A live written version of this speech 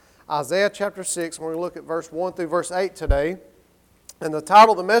Isaiah chapter 6. We're going to look at verse 1 through verse 8 today. And the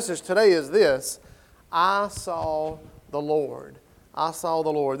title of the message today is this: I saw the Lord. I saw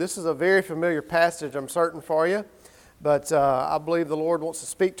the Lord. This is a very familiar passage, I'm certain, for you. But I believe the Lord wants to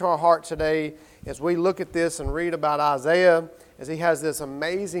speak to our heart today as we look at this and read about Isaiah, as he has this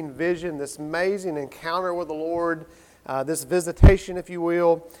amazing vision, this amazing encounter with the Lord, this visitation, if you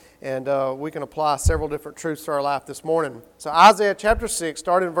will. And we can apply several different truths to our life this morning. So Isaiah chapter 6,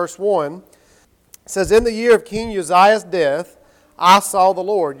 starting in verse 1, says, In the year of King Uzziah's death, I saw the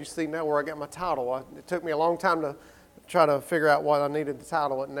Lord. You see now where I got my title. It took me a long time to try to figure out what I needed the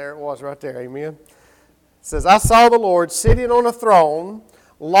title, and there it was right there. Amen. It says, I saw the Lord sitting on a throne,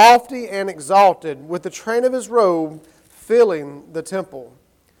 lofty and exalted, with the train of his robe filling the temple.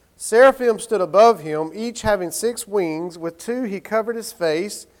 Seraphim stood above him, each having 6 wings. With 2 he covered his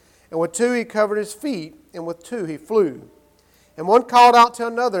face, and with 2 he covered his feet, and with 2 he flew. And one called out to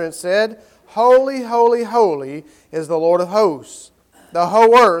another and said, Holy, holy, holy is the Lord of hosts. The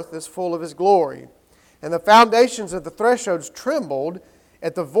whole earth is full of his glory. And the foundations of the thresholds trembled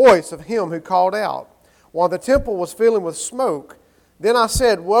at the voice of him who called out, while the temple was filling with smoke. Then I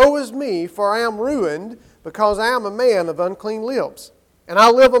said, Woe is me, for I am ruined, because I am a man of unclean lips, and I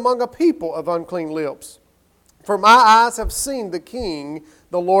live among a people of unclean lips. For my eyes have seen the King,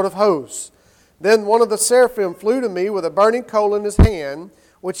 the Lord of hosts. Then one of the seraphim flew to me with a burning coal in his hand,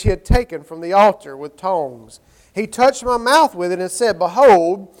 which he had taken from the altar with tongs. He touched my mouth with it and said,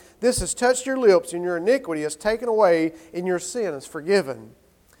 Behold, this has touched your lips, and your iniquity is taken away, and your sin is forgiven.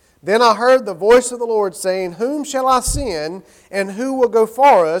 Then I heard the voice of the Lord saying, Whom shall I send, and who will go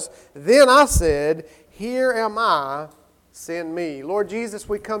for us? Then I said, Here am I, send me. Lord Jesus,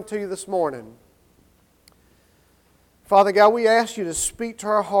 we come to you this morning. Father God, we ask you to speak to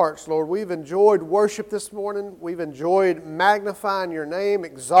our hearts, Lord. We've enjoyed worship this morning. We've enjoyed magnifying your name,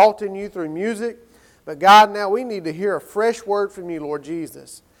 exalting you through music. But God, now we need to hear a fresh word from you, Lord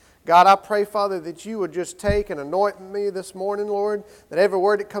Jesus. God, I pray, Father, that you would just take and anoint me this morning, Lord, that every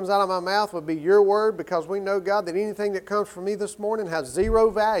word that comes out of my mouth would be your word, because we know, God, that anything that comes from me this morning has zero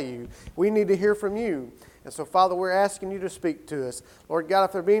value. We need to hear from you. And so, Father, we're asking you to speak to us. Lord God,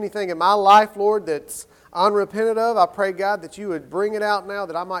 if there be anything in my life, Lord, that's unrepentant of, I pray, God, that you would bring it out now,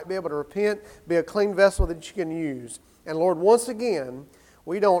 that I might be able to repent, be a clean vessel that you can use. And Lord, once again,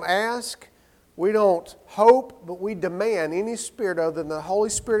 we don't ask, we don't hope, but we demand any spirit other than the Holy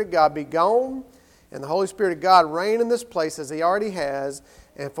Spirit of God be gone, and the Holy Spirit of God reign in this place as he already has,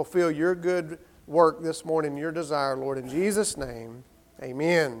 and fulfill your good work this morning, your desire, Lord. In Jesus' name,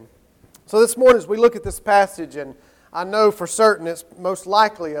 amen. So this morning as we look at this passage, and I know for certain it's most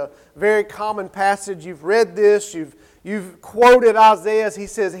likely a very common passage. You've read this, you've quoted Isaiah as he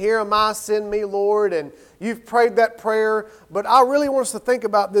says, Here am I, send me, Lord, and you've prayed that prayer. But I really want us to think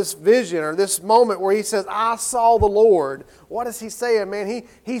about this vision or this moment where he says, I saw the Lord. What is he saying, man?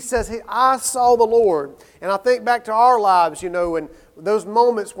 He says, I saw the Lord. And I think back to our lives, and those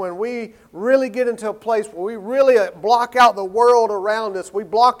moments when we really get into a place where we really block out the world around us. We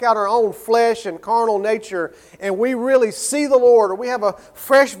block out our own flesh and carnal nature, and we really see the Lord, or we have a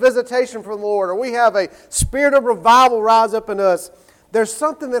fresh visitation from the Lord, or we have a spirit of revival rise up in us. There's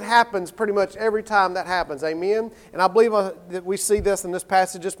something that happens pretty much every time that happens. Amen? And I believe that we see this in this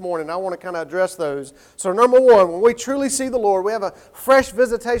passage this morning. I want to kind of address those. So number one, when we truly see the Lord, we have a fresh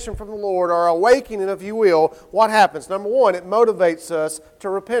visitation from the Lord, or awakening, if you will, what happens? Number one, it motivates us to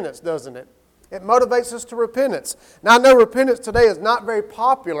repentance, doesn't it? It motivates us to repentance. Now, I know repentance today is not very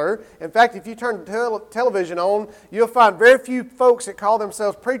popular. In fact, if you turn the television on, you'll find very few folks that call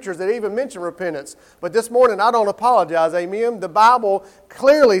themselves preachers that even mention repentance. But this morning, I don't apologize, amen? The Bible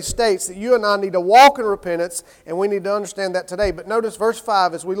clearly states that you and I need to walk in repentance, and we need to understand that today. But notice verse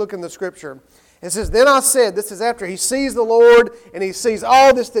 5 as we look in the Scripture. It says, Then I said, this is after he sees the Lord, and he sees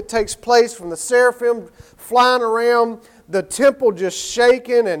all this that takes place, from the seraphim flying around, the temple just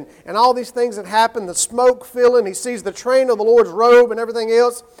shaking, and all these things that happen, the smoke filling. He sees the train of the Lord's robe and everything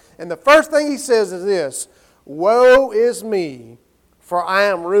else. And the first thing he says is this: Woe is me, for I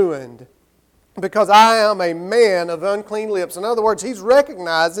am ruined, because I am a man of unclean lips. In other words, he's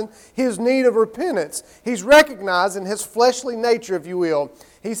recognizing his need of repentance. He's recognizing his fleshly nature, if you will.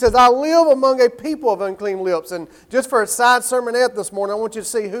 He says, I live among a people of unclean lips. And just for a side sermonette this morning, I want you to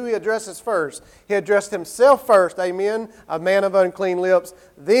see who he addresses first. He addressed himself first, amen, a man of unclean lips.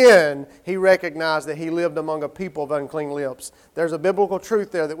 Then he recognized that he lived among a people of unclean lips. There's a biblical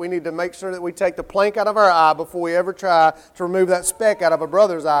truth there that we need to make sure that we take the plank out of our eye before we ever try to remove that speck out of a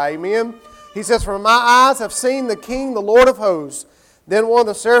brother's eye, amen. He says, For my eyes have seen the King, the Lord of hosts. Then one of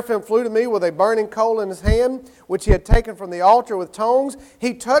the seraphim flew to me with a burning coal in his hand, which he had taken from the altar with tongs.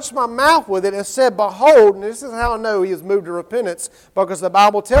 He touched my mouth with it and said, Behold, and this is how I know he is moved to repentance, because the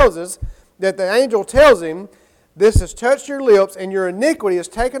Bible tells us that the angel tells him, this has touched your lips, and your iniquity is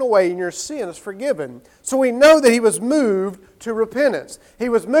taken away, and your sin is forgiven. So we know that he was moved to repentance. He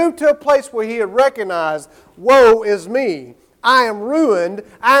was moved to a place where he had recognized, woe is me. I am ruined.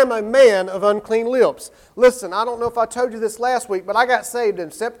 I am a man of unclean lips. Listen, I don't know if I told you this last week, but I got saved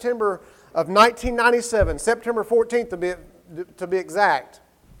in September of 1997, September 14th to be exact.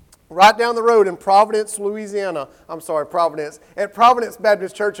 Right down the road in Providence, Louisiana. At Providence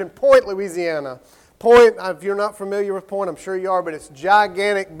Baptist Church in Point, Louisiana. Point, if you're not familiar with Point, I'm sure you are, but it's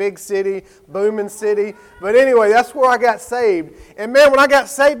gigantic, big city, booming city. But anyway, that's where I got saved. And man, when I got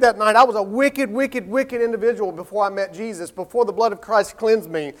saved that night, I was a wicked, wicked, wicked individual before I met Jesus, before the blood of Christ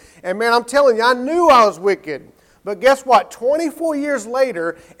cleansed me. And man, I'm telling you, I knew I was wicked. But guess what? 24 years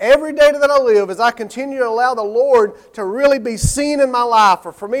later, every day that I live, as I continue to allow the Lord to really be seen in my life,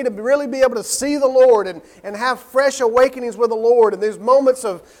 or for me to really be able to see the Lord and have fresh awakenings with the Lord, and these moments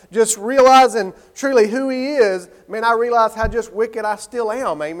of just realizing truly who He is, man, I realize how just wicked I still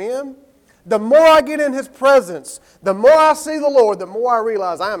am. Amen? The more I get in His presence, the more I see the Lord, the more I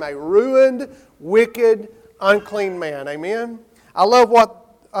realize I am a ruined, wicked, unclean man. Amen? I love what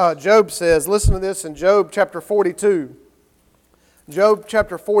Job says. Listen to this in Job chapter 42. Job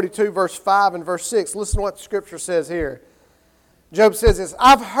chapter 42, verse 5 and verse 6. Listen to what the Scripture says here. Job says this,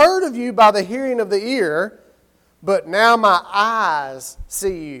 I've heard of you by the hearing of the ear, but now my eyes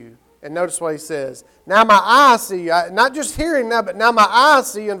see you. And notice what he says. Now my eyes see you. Not just hearing now, but now my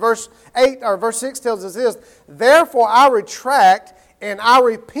eyes see you. And verse 6 tells us this, therefore I retract and I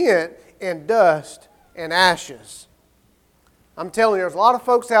repent in dust and ashes. I'm telling you, there's a lot of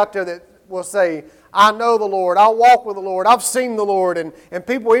folks out there that will say, I know the Lord, I'll walk with the Lord, I've seen the Lord, and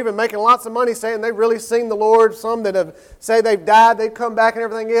people even making lots of money saying they've really seen the Lord, some that have say they've died, they've come back and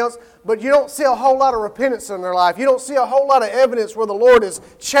everything else, but you don't see a whole lot of repentance in their life. You don't see a whole lot of evidence where the Lord is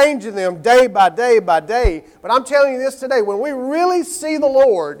changing them day by day by day. But I'm telling you this today, when we really see the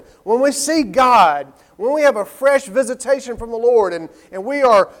Lord, when we see God, when we have a fresh visitation from the Lord and we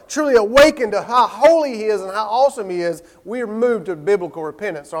are truly awakened to how holy He is and how awesome He is, we are moved to biblical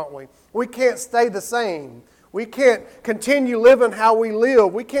repentance, aren't we? We can't stay the same. We can't continue living how we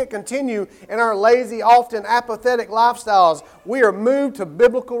live. We can't continue in our lazy, often apathetic lifestyles. We are moved to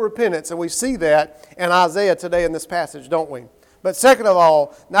biblical repentance, and we see that in Isaiah today in this passage, don't we? But second of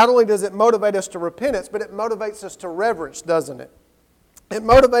all, not only does it motivate us to repentance, but it motivates us to reverence, doesn't it? It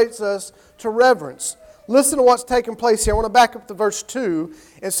motivates us to reverence. Listen to what's taking place here. I want to back up to verse 2.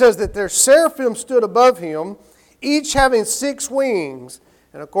 It says that their seraphim stood above Him, each having 6 wings.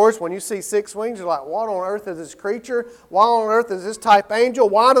 And of course, when you see 6 wings, you're like, what on earth is this creature? Why on earth is this type angel?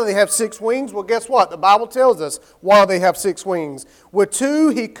 Why do they have 6 wings? Well, guess what? The Bible tells us why they have 6 wings. With 2,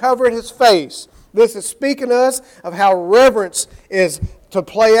 He covered His face. This is speaking to us of how reverence is to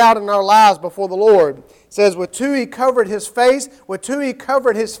play out in our lives before the Lord. It says, with 2 He covered His face, with 2 He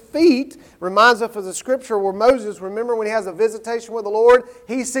covered His feet. Reminds us of the Scripture where Moses, remember when he has a visitation with the Lord,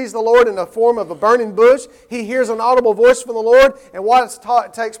 he sees the Lord in the form of a burning bush. He hears an audible voice from the Lord, and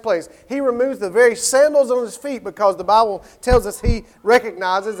what takes place? He removes the very sandals on his feet because the Bible tells us he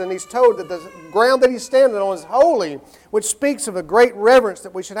recognizes and he's told that the ground that he's standing on is holy, which speaks of a great reverence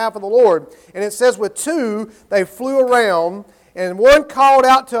that we should have for the Lord. And it says with 2, they flew around, and one called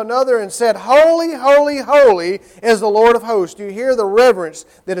out to another and said, Holy, holy, holy is the Lord of hosts. Do you hear the reverence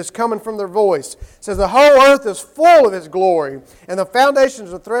that is coming from their voice? It says, the whole earth is full of His glory, and the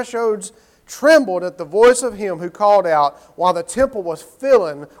foundations of thresholds trembled at the voice of Him who called out, while the temple was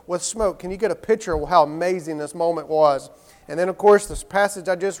filling with smoke. Can you get a picture of how amazing this moment was? And then, of course, this passage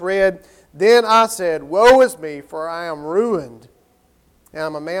I just read, then I said, Woe is me, for I am ruined, and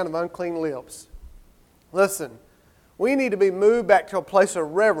I'm a man of unclean lips. Listen. We need to be moved back to a place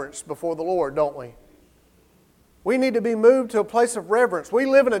of reverence before the Lord, don't we? We need to be moved to a place of reverence. We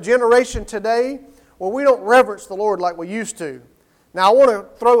live in a generation today where we don't reverence the Lord like we used to. Now, I want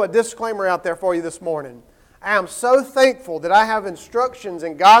to throw a disclaimer out there for you this morning. I am so thankful that I have instructions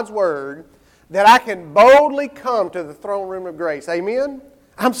in God's Word that I can boldly come to the throne room of grace. Amen?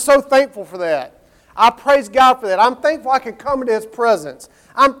 I'm so thankful for that. I praise God for that. I'm thankful I can come into His presence.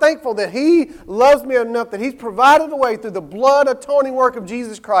 I'm thankful that He loves me enough that He's provided a way through the blood atoning work of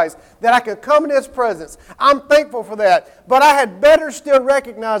Jesus Christ that I can come into His presence. I'm thankful for that. But I had better still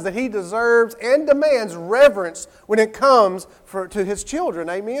recognize that He deserves and demands reverence when it comes to His children.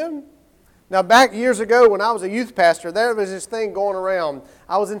 Amen? Now, back years ago when I was a youth pastor, there was this thing going around.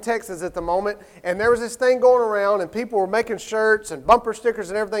 I was in Texas at the moment, and there was this thing going around, and people were making shirts and bumper stickers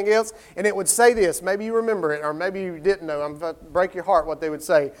and everything else, and it would say this. Maybe you remember it, or maybe you didn't know. I'm about to break your heart what they would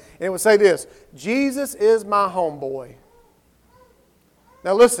say. And it would say this: Jesus is my homeboy.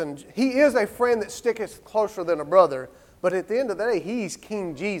 Now listen, he is a friend that sticketh closer than a brother, but at the end of the day, he's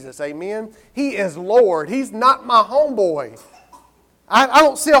King Jesus, amen? He is Lord. He's not my homeboy. I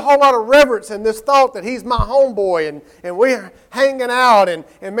don't see a whole lot of reverence in this thought that he's my homeboy and we're hanging out. And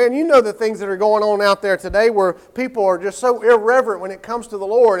man, you know the things that are going on out there today where people are just so irreverent when it comes to the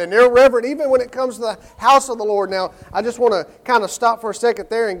Lord and irreverent even when it comes to the house of the Lord. Now, I just want to kind of stop for a second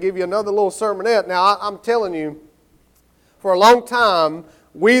there and give you another little sermonette. Now, I'm telling you, for a long time,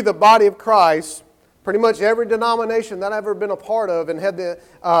 we, the body of Christ, pretty much every denomination that I've ever been a part of and had the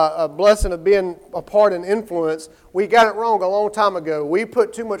blessing of being a part and influence, we got it wrong a long time ago. We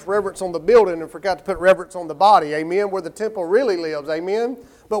put too much reverence on the building and forgot to put reverence on the body, amen, where the temple really lives, amen.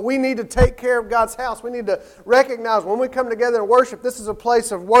 But we need to take care of God's house. We need to recognize when we come together and worship, this is a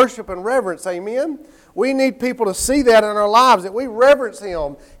place of worship and reverence, amen. We need people to see that in our lives, that we reverence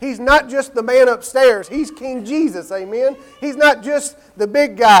Him. He's not just the man upstairs. He's King Jesus, amen. He's not just the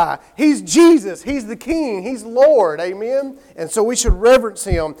big guy. He's Jesus. He's the King. He's Lord, amen. And so we should reverence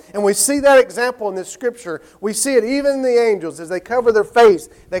Him. And we see that example in this Scripture. We see it even in the angels as they cover their face,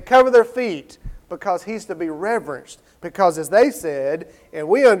 they cover their feet, because He's to be reverenced. Because as they said, and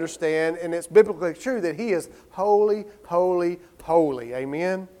we understand, and it's biblically true, that He is holy, holy, holy,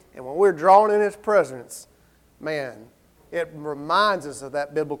 amen. And when we're drawn in His presence, man, it reminds us of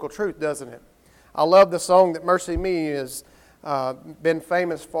that biblical truth, doesn't it? I love the song that Mercy Me has been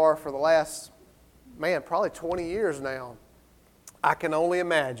famous for the last, man, probably 20 years now. I Can Only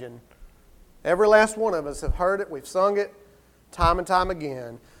Imagine. Every last one of us have heard it. We've sung it time and time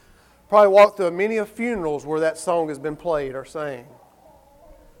again. Probably walked through many of funerals where that song has been played or sang.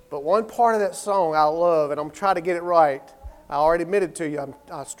 But one part of that song I love, and I'm trying to get it right. I already admitted to you,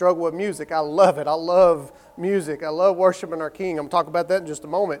 I struggle with music. I love it. I love music. I love worshiping our King. I'm going to talk about that in just a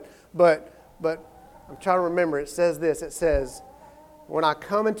moment. But I'm trying to remember. It says this. It says, when I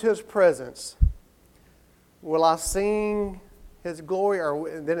come into His presence, will I sing His glory?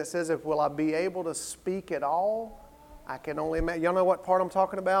 Or then it says, will I be able to speak at all? I can only imagine. Y'all know what part I'm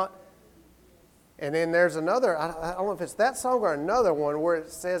talking about? And then there's another, I don't know if it's that song or another one where it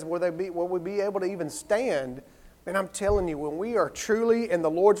says, will we be able to even stand? And I'm telling you, when we are truly in the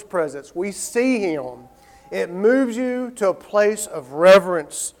Lord's presence, we see Him. It moves you to a place of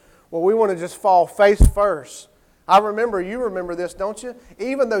reverence where we want to just fall face first. You remember this, don't you?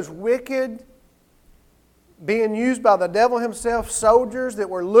 Even those wicked, being used by the devil himself, soldiers that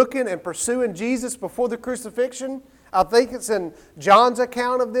were looking and pursuing Jesus before the crucifixion. I think it's in John's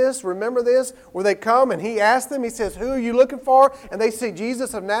account of this. Remember this? Where they come and he asks them, he says, who are you looking for? And they see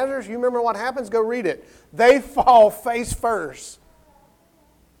Jesus of Nazareth. You remember what happens? Go read it. They fall face first.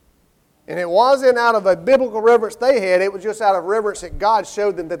 And it wasn't out of a biblical reverence they had. It was just out of reverence that God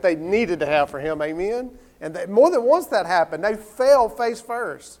showed them that they needed to have for Him. Amen? And more than once that happened. They fell face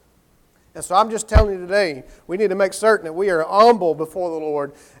first. And so I'm just telling you today, we need to make certain that we are humble before the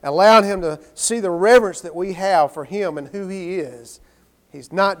Lord, allowing Him to see the reverence that we have for Him and who He is.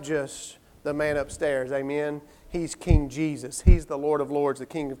 He's not just the man upstairs, amen? He's King Jesus. He's the Lord of Lords, the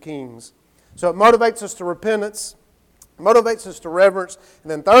King of Kings. So it motivates us to repentance, motivates us to reverence,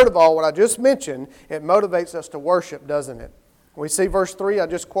 and then third of all, what I just mentioned, it motivates us to worship, doesn't it? We see verse 3, I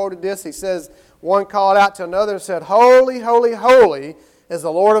just quoted this. He says, one called out to another and said, holy, holy, holy is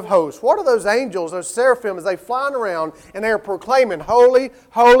the Lord of hosts. What are those angels, those seraphim, as they flying around and they're proclaiming, holy,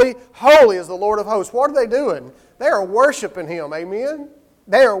 holy, holy is the Lord of hosts. What are they doing? They are worshiping Him, amen?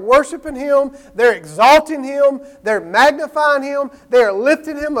 They are worshiping Him, they're exalting Him, they're magnifying Him, they're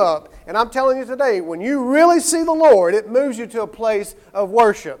lifting Him up. And I'm telling you today, when you really see the Lord, it moves you to a place of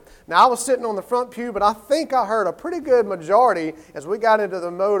worship. Now, I was sitting on the front pew, but I think I heard a pretty good majority as we got into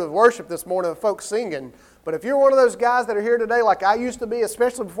the mode of worship this morning of folks singing. But if you're one of those guys that are here today like I used to be,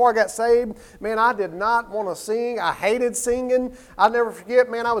 especially before I got saved, man, I did not want to sing. I hated singing. I'll never forget,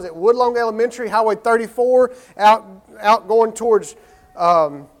 man, I was at Woodlawn Elementary, Highway 34, out going towards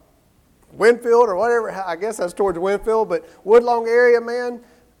Winfield or whatever. I guess that's towards Winfield, but Woodlawn area, man,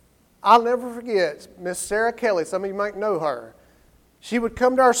 I'll never forget Miss Sarah Kelly. Some of you might know her. She would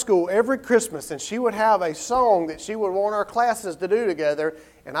come to our school every Christmas, and she would have a song that she would want our classes to do together.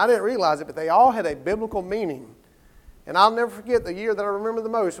 And I didn't realize it, but they all had a biblical meaning. And I'll never forget the year that I remember the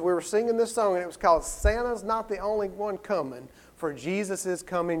most. We were singing this song, and it was called Santa's Not the Only One Coming, for Jesus is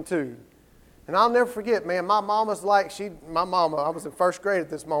Coming Too. And I'll never forget, man, my mama's like, I was in first grade at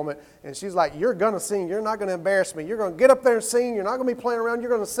this moment, and she's like, you're going to sing. You're not going to embarrass me. You're going to get up there and sing. You're not going to be playing around.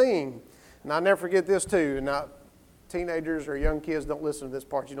 You're going to sing. And I'll never forget this too. And teenagers or young kids, don't listen to this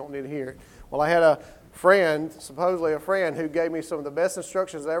part. You don't need to hear it. Well, I had a friend, supposedly a friend, who gave me some of the best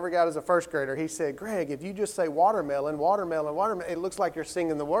instructions I ever got as a first grader. He said, Greg, if you just say watermelon, watermelon, watermelon, it looks like you're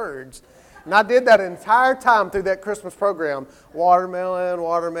singing the words. And I did that entire time through that Christmas program. Watermelon,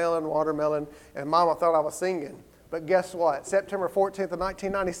 watermelon, watermelon. And Mama thought I was singing. But guess what? September 14th of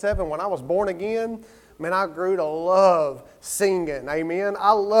 1997, when I was born again, man, I grew to love singing. Amen.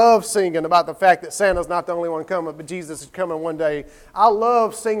 I love singing about the fact that Santa's not the only one coming, but Jesus is coming one day. I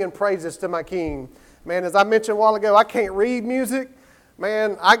love singing praises to my King. Man, as I mentioned a while ago, I can't read music.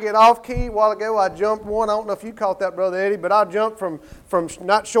 Man, I get off key. A while ago, I jumped one. I don't know if you caught that, Brother Eddie, but I jumped from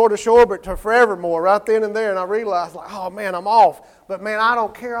not shore to shore, but to forevermore right then and there. And I realized, like, oh, man, I'm off. But, man, I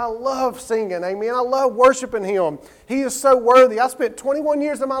don't care. I love singing. Amen. I love worshiping Him. He is so worthy. I spent 21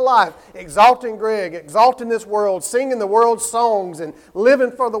 years of my life exalting Greg, exalting this world, singing the world's songs and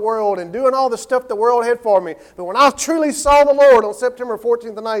living for the world and doing all the stuff the world had for me. But when I truly saw the Lord on September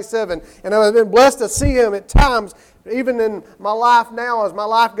 14th of 97, and I've been blessed to see Him at times, even in my life now, as my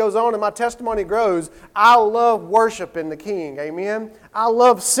life goes on and my testimony grows, I love worshiping the King. Amen. I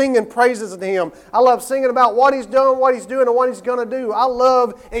love singing praises to Him. I love singing about what He's done, what He's doing, and what He's going to do. I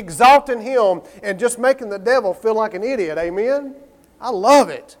love exalting Him and just making the devil feel like an idiot. Amen. I love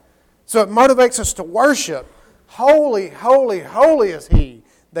it. So it motivates us to worship. Holy, holy, holy is He,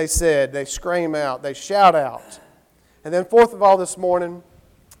 they said. They scream out. They shout out. And then fourth of all this morning,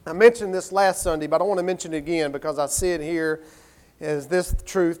 I mentioned this last Sunday, but I want to mention it again because I see it here as this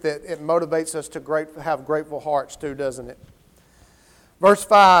truth that it motivates us to have grateful hearts too, doesn't it? Verse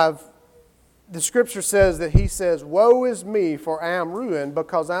 5, the Scripture says that He says, woe is me, for I am ruined,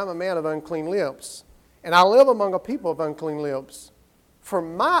 because I am a man of unclean lips, and I live among a people of unclean lips. For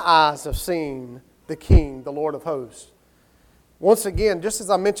my eyes have seen the King, the Lord of hosts. Once again, just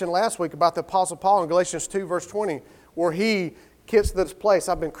as I mentioned last week about the Apostle Paul in Galatians 2, verse 20, where he gets to this place,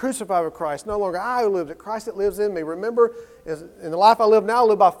 I've been crucified with Christ. No longer I who lives, but Christ that lives in me. Remember, in the life I live now, I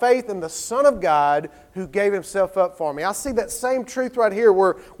live by faith in the Son of God who gave Himself up for me. I see that same truth right here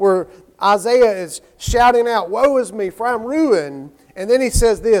where Isaiah is shouting out, woe is me, for I am ruined. And then he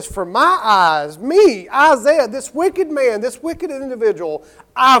says this, for my eyes, me, Isaiah, this wicked man, this wicked individual,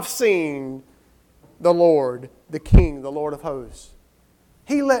 I've seen the Lord, the King, the Lord of hosts.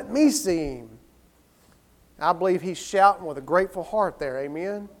 He let me see Him. I believe he's shouting with a grateful heart there.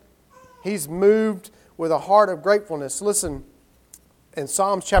 Amen. He's moved with a heart of gratefulness. Listen, in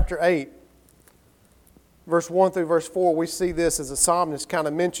Psalms chapter 8, verse 1 through verse 4, we see this as a psalmist kind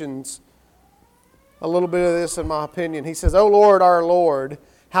of mentions a little bit of this in my opinion. He says, O Lord, our Lord,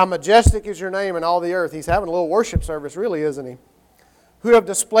 how majestic is your name in all the earth. He's having a little worship service, really, isn't he? Who have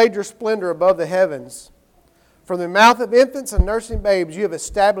displayed your splendor above the heavens. From the mouth of infants and nursing babes, you have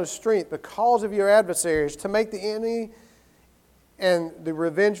established strength because of your adversaries to make the enemy and the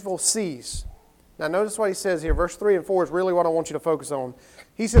revengeful cease. Now notice what he says here. Verse 3 and 4 is really what I want you to focus on.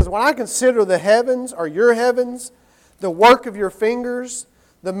 He says, when I consider the heavens or your heavens, the work of your fingers,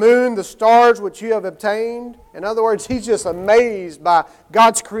 the moon, the stars which you have obtained. In other words, he's just amazed by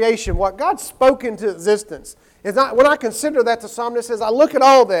God's creation, what God spoke into existence. It's not, when I consider that, the psalmist says, I look at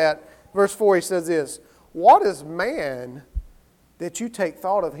all that. Verse 4, he says this, what is man that you take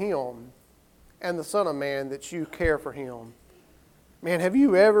thought of him, and the Son of Man that you care for him? Man, have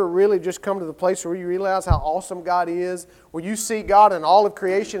you ever really just come to the place where you realize how awesome God is? Where you see God in all of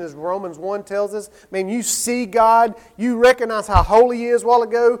creation, as Romans 1 tells us? Man, you see God. You recognize how holy He is a while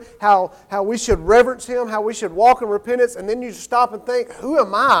ago, how we should reverence Him, how we should walk in repentance, and then you stop and think, who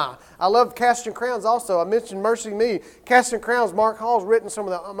am I? I love Casting Crowns also. I mentioned Mercy Me. Casting Crowns, Mark Hall's written some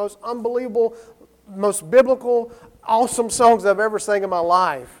of the most unbelievable, most biblical, awesome songs I've ever sang in my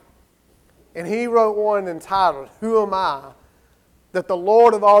life. And he wrote one entitled, Who Am I? That the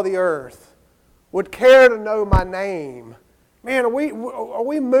Lord of all the earth would care to know my name. Man, are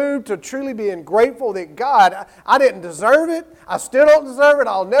we moved to truly being grateful that God, I didn't deserve it. I still don't deserve it.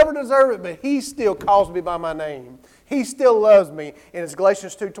 I'll never deserve it, but He still calls me by my name. He still loves me. And as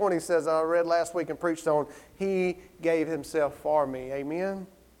Galatians 2:20 says, I read last week and preached on, He gave Himself for me. Amen?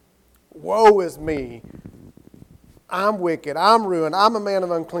 Woe is me. I'm wicked. I'm ruined. I'm a man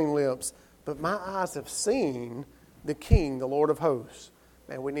of unclean lips. But my eyes have seen the King, the Lord of hosts.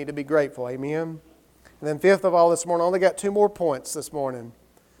 Man, we need to be grateful. Amen? And then fifth of all this morning, I only got 2 more points this morning.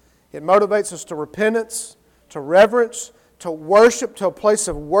 It motivates us to repentance, to reverence, to worship, to a place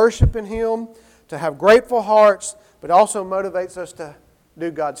of worship in Him, to have grateful hearts, but also motivates us to do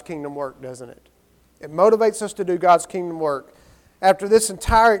God's kingdom work, doesn't it? It motivates us to do God's kingdom work. After this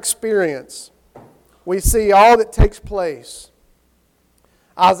entire experience, we see all that takes place.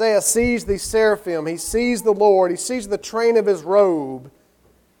 Isaiah sees the seraphim. He sees the Lord. He sees the train of His robe.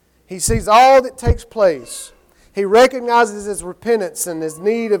 He sees all that takes place. He recognizes his repentance and his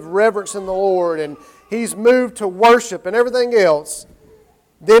need of reverence in the Lord, and he's moved to worship and everything else.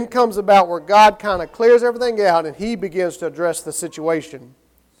 Then comes about where God kind of clears everything out and He begins to address the situation.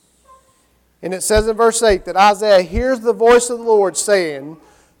 And it says in verse 8 that Isaiah hears the voice of the Lord saying,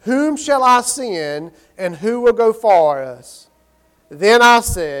 "Whom shall I send, and who will go for us? Then I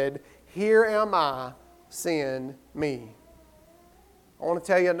said, Here am I, send me." I want to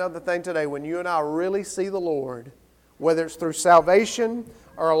tell you another thing today. When you and I really see the Lord, whether it's through salvation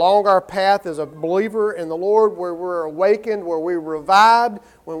or along our path as a believer in the Lord, where we're awakened, where we're revived,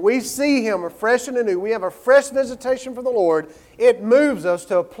 when we see Him afresh and anew, we have a fresh visitation from the Lord, it moves us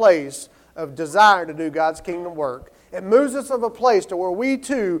to a place of desire to do God's kingdom work. It moves us to a place to where we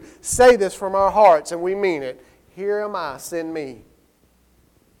too say this from our hearts and we mean it. Here am I, send me.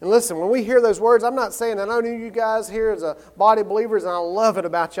 And listen, when we hear those words, I'm not saying, I know you guys here as a body of believers, and I love it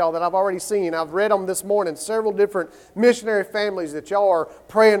about y'all that I've already seen. I've read them this morning, several different missionary families that y'all are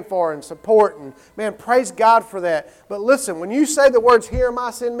praying for and supporting. Man, praise God for that. But listen, when you say the words, "Here am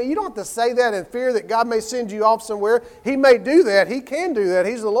I, send me," you don't have to say that in fear that God may send you off somewhere. He may do that. He can do that.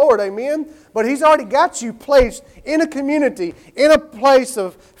 He's the Lord, amen? But He's already got you placed in a community, in a place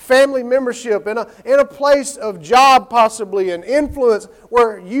of family membership, in a place of job possibly, and influence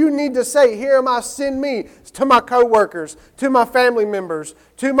where you need to say, "Here am I, send me," to my coworkers, to my family members,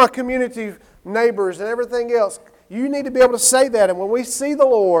 to my community neighbors and everything else. You need to be able to say that. And when we see the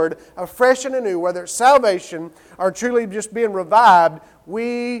Lord afresh and anew, whether it's salvation or truly just being revived,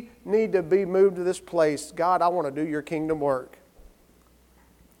 we need to be moved to this place. God, I want to do your kingdom work.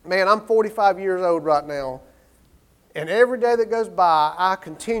 Man, I'm 45 years old right now. And every day that goes by, I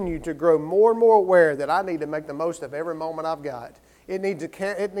continue to grow more and more aware that I need to make the most of every moment I've got. It needs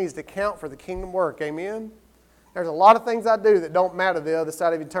to count for the kingdom work. Amen? There's a lot of things I do that don't matter the other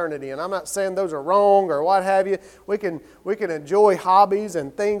side of eternity. And I'm not saying those are wrong or what have you. We can enjoy hobbies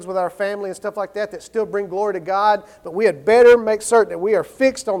and things with our family and stuff like that still bring glory to God. But we had better make certain that we are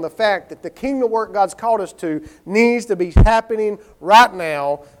fixed on the fact that the kingdom work God's called us to needs to be happening right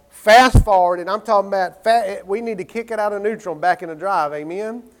now. Fast forward, and I'm talking about we need to kick it out of neutral and back into drive.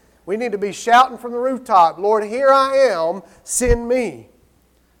 Amen? We need to be shouting from the rooftop, "Lord, here I am, send me."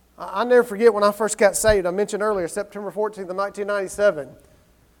 I'll never forget when I first got saved. I mentioned earlier, September 14th of 1997.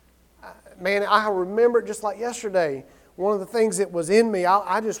 Man, I remember it just like yesterday. One of the things that was in me,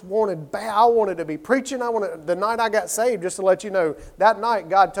 I just wanted to be preaching. The night I got saved, just to let you know, that night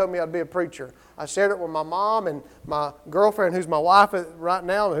God told me I'd be a preacher. I shared it with my mom and my girlfriend, who's my wife right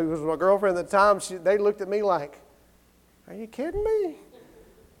now, who was my girlfriend at the time. They looked at me like, "Are you kidding me?"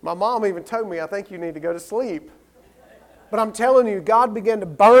 My mom even told me, "I think you need to go to sleep." But I'm telling you, God began to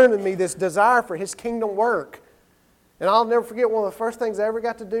burn in me this desire for His kingdom work. And I'll never forget one of the first things I ever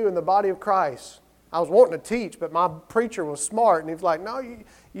got to do in the body of Christ. I was wanting to teach, but my preacher was smart, and he was like, "No, you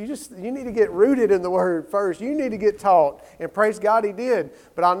need to get rooted in the Word first. You need to get taught." And praise God, he did.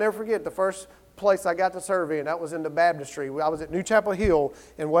 But I'll never forget the first place I got to serve in. That was in the baptistry. I was at New Chapel Hill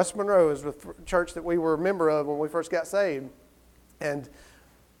in West Monroe. It was the church that we were a member of when we first got saved. And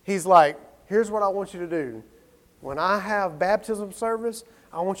he's like, "Here's what I want you to do. When I have baptism service,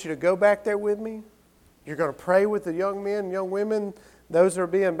 I want you to go back there with me. You're going to pray with the young men and young women, those that are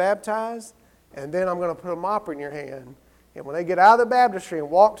being baptized, and then I'm going to put a mopper in your hand. And when they get out of the baptistry and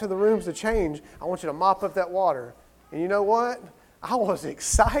walk to the rooms to change, I want you to mop up that water." And you know what? I was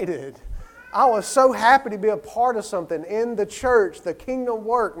excited. I was so happy to be a part of something in the church, the kingdom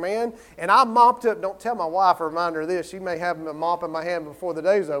work, man. And I mopped up. Don't tell my wife a reminder of this. She may have a mop in my hand before the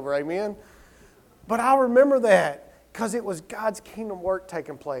day's over. Amen? But I remember that because it was God's kingdom work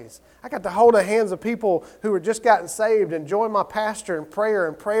taking place. I got to hold the hands of people who had just gotten saved and join my pastor in prayer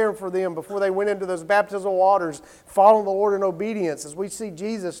and praying for them before they went into those baptismal waters, following the Lord in obedience as we see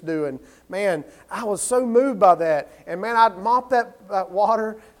Jesus do. And man, I was so moved by that. And man, I'd mop that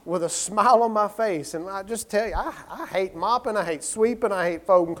water with a smile on my face. And I just tell you, I hate mopping, I hate sweeping, I hate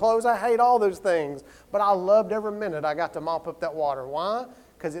folding clothes, I hate all those things. But I loved every minute I got to mop up that water. Why?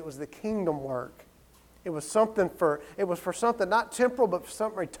 Because it was the kingdom work. It was for something not temporal, but for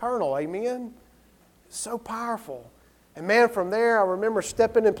something eternal. Amen? It's so powerful. And man, from there, I remember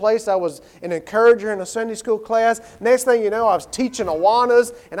stepping in place. I was an encourager in a Sunday school class. Next thing you know, I was teaching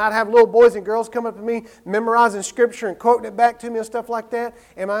Awanas, and I'd have little boys and girls come up to me, memorizing Scripture and quoting it back to me and stuff like that.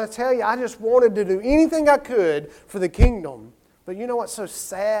 And I tell you, I just wanted to do anything I could for the kingdom. But you know what's so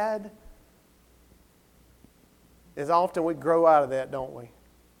sad? is often we grow out of that, don't we?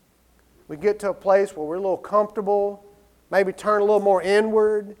 We get to a place where we're a little comfortable, maybe turn a little more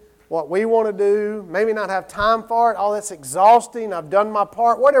inward, what we want to do, maybe not have time for it. Oh, that's exhausting. I've done my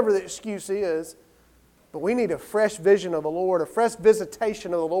part, whatever the excuse is. But we need a fresh vision of the Lord, a fresh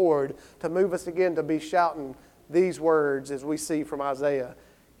visitation of the Lord to move us again to be shouting these words as we see from Isaiah.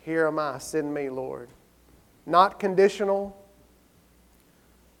 Here am I, send me, Lord. Not conditional,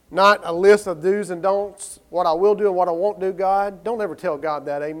 not a list of do's and don'ts, what I will do and what I won't do, God. Don't ever tell God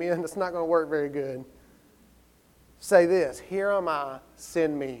that, amen. It's not going to work very good. Say this, here am I,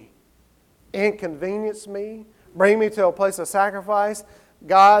 send me. Inconvenience me, bring me to a place of sacrifice.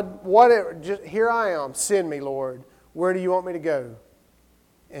 God, whatever, just, here I am, send me, Lord. Where do you want me to go?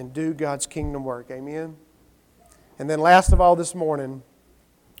 And do God's kingdom work, amen. And then last of all this morning,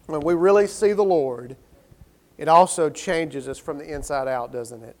 when we really see the Lord, it also changes us from the inside out,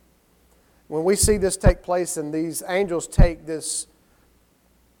 doesn't it? When we see this take place and these angels take this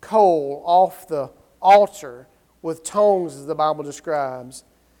coal off the altar with tongues, as the Bible describes,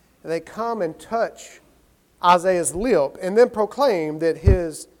 and they come and touch Isaiah's lip and then proclaim that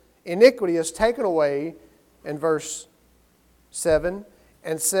his iniquity is taken away in verse 7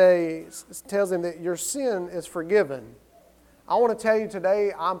 and tells him that your sin is forgiven. I want to tell you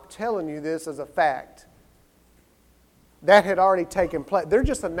today, I'm telling you this as a fact. That had already taken place. They're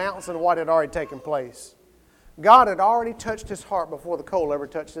just announcing what had already taken place. God had already touched his heart before the coal ever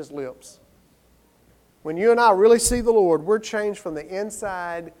touched his lips. When you and I really see the Lord, we're changed from the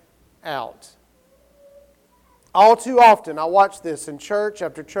inside out. All too often, I watch this in church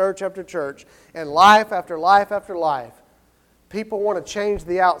after church after church, and life after life after life. People want to change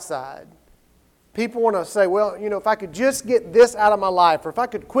the outside. People want to say, well, you know, if I could just get this out of my life, or if I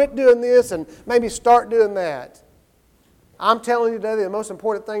could quit doing this and maybe start doing that. I'm telling you today, the most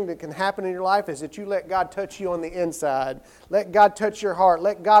important thing that can happen in your life is that you let God touch you on the inside. Let God touch your heart.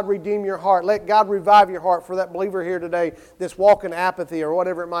 Let God redeem your heart. Let God revive your heart for that believer here today that's walking apathy or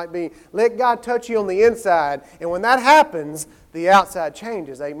whatever it might be. Let God touch you on the inside. And when that happens, the outside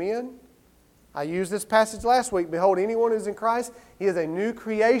changes. Amen? I used this passage last week. Behold, anyone who's in Christ, he is a new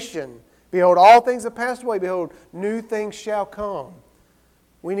creation. Behold, all things have passed away. Behold, new things shall come.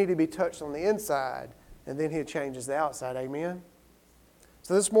 We need to be touched on the inside. And then he changes the outside. Amen?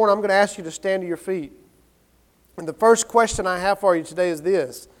 So this morning I'm going to ask you to stand to your feet. And the first question I have for you today is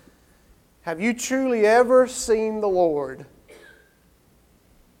this. Have you truly ever seen the Lord?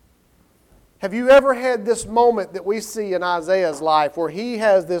 Have you ever had this moment that we see in Isaiah's life where he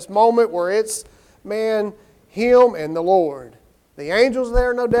has this moment where it's, man, him and the Lord? The angels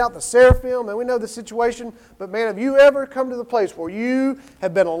there, no doubt, the seraphim, and we know the situation. But man, have you ever come to the place where you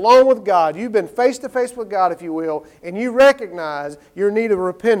have been alone with God, you've been face to face with God, if you will, and you recognize your need of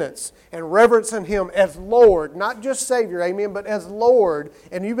repentance and reverencing him as Lord, not just Savior, amen, but as Lord,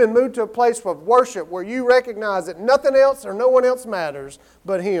 and you've been moved to a place of worship where you recognize that nothing else or no one else matters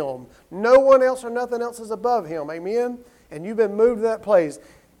but him. No one else or nothing else is above him, amen? And you've been moved to that place.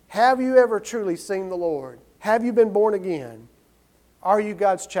 Have you ever truly seen the Lord? Have you been born again? Are you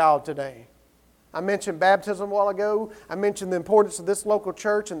God's child today? I mentioned baptism a while ago. I mentioned the importance of this local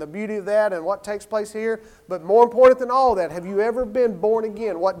church and the beauty of that and what takes place here. But more important than all that, have you ever been born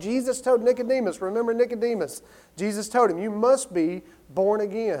again? What Jesus told Nicodemus, remember Nicodemus? Jesus told him, you must be born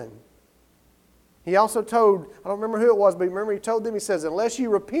again. He also told, I don't remember who it was, but remember he told them, he says, unless you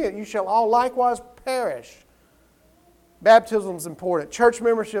repent, you shall all likewise perish. Baptism is important. Church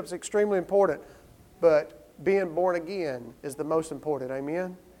membership is extremely important. But being born again is the most important.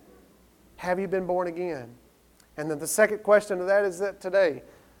 Amen? Have you been born again? And then the second question to that is that today,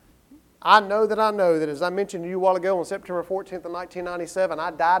 I know that as I mentioned to you a while ago on September 14th of 1997, I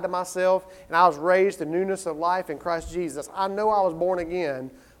died to myself and I was raised in newness of life in Christ Jesus. I know I was born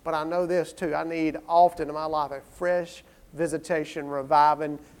again, but I know this too. I need often in my life a fresh visitation,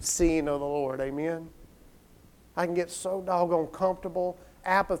 reviving, seeing of the Lord. Amen? I can get so doggone comfortable,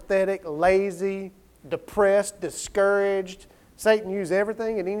 apathetic, lazy, depressed, discouraged. Satan uses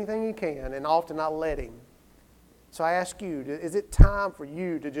everything and anything he can, and often I let him. So I ask you, is it time for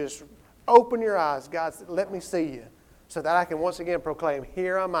you to just open your eyes? God, let me see you, so that I can once again proclaim,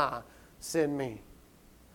 here am I, send me.